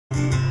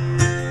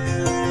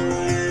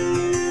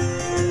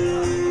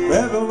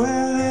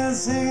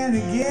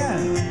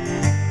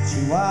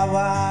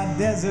Chihuahua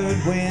desert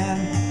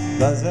wind,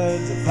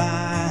 buzzards are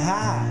flying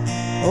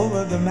high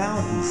over the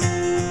mountains.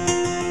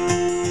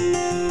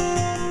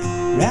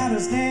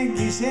 Rattlesnake,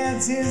 he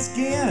sheds his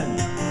skin.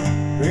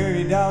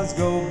 Prairie dogs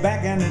go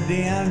back in the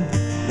den.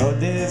 Lord,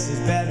 this is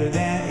better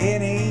than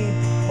any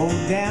old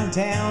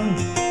downtown.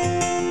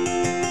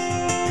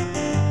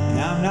 And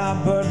I'm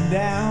not putting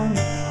down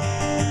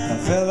a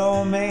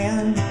fellow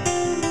man,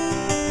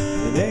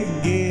 but they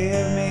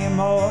give me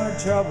more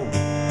trouble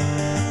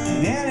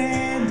than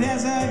any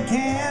desert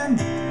can.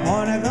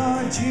 Wanna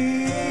go to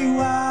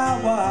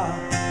Chihuahua,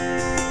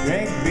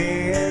 drink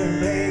beer and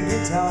play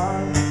guitar,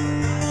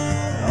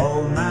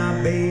 hold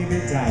my baby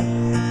tight,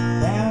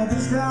 count the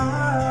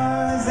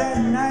stars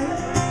at night.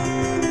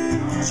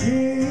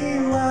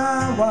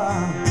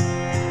 Chihuahua,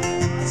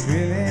 it's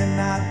really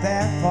not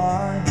that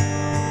far.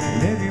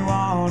 And if you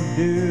want to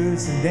do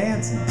some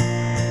dancing,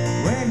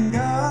 we can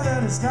go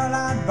to the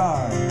Starlight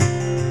Bar.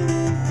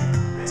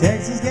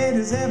 Texas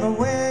gators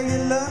everywhere you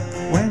look.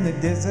 When the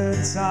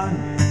desert sun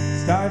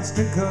starts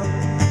to cook,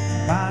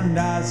 find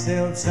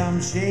ourselves some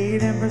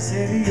shade in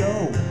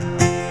Presidio,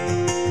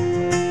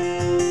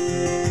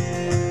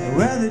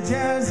 where the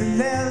Jersey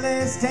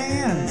lily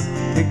stands,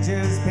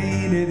 pictures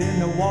painted in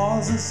the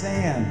walls of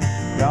sand,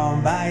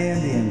 drawn by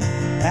Indians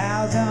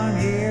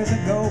 1,000 years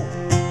ago.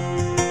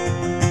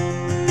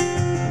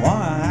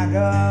 Wanna hike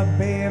up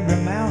every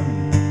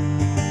mountain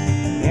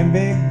in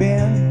Big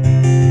Bend,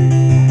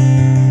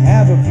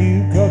 have a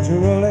few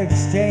cultural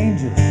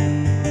exchanges,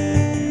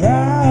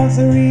 cross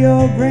the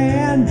Rio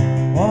Grande.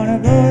 Wanna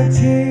go to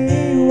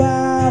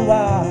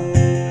Chihuahua,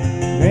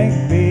 drink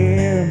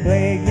beer and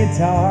play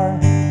guitar,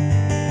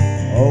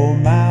 hold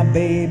my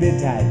baby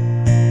tight,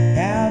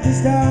 count the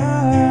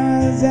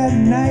stars at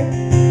night.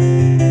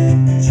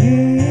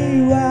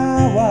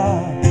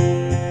 Chihuahua,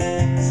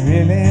 it's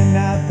really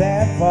not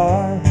that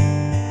far.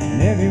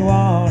 And if you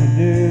want to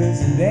do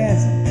some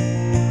dancing,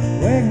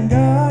 we can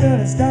go to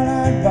the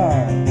Starlight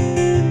Bar.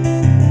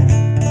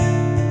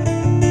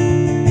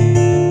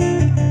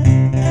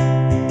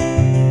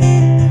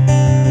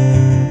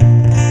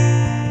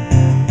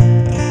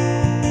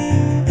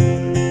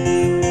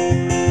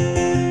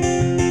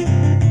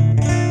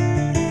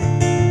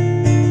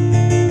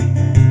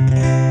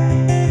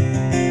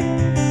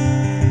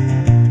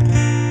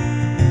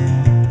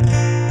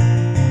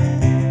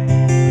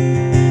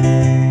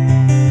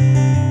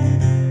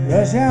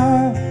 Rush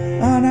hour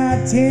on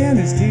I-10,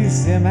 there's two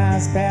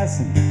semis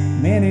passing,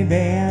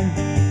 minivan,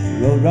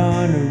 road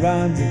runner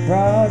runs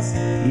across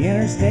the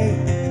interstate.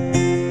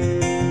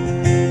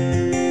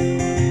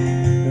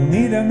 Don't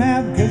need a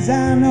map cause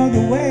I know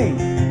the way,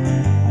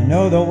 I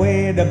know the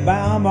way to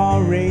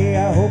Balmoral.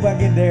 I hope I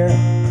get there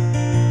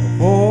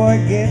before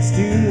it gets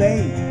too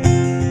late.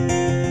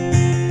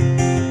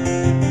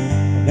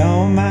 I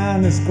don't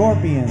mind the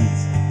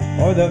scorpions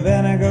or the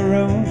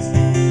vinegaroons,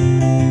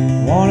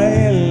 want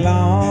a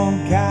long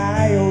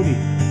coyote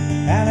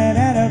howling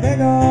at a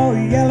big old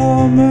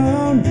yellow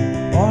moon.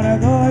 Wanna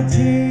go to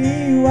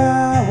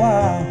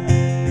Chihuahua,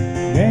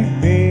 drink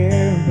beer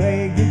and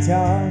play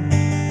guitar,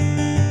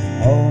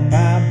 hold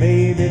my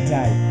baby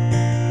tight,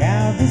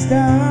 count the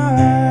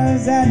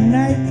stars at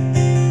night.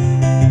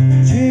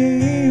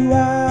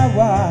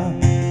 Chihuahua,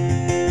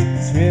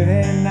 it's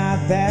really not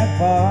that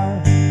far.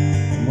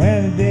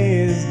 When the day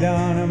is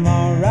done, I'm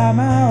gonna ride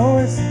my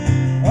horse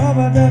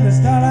over to the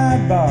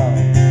Starlight Bar.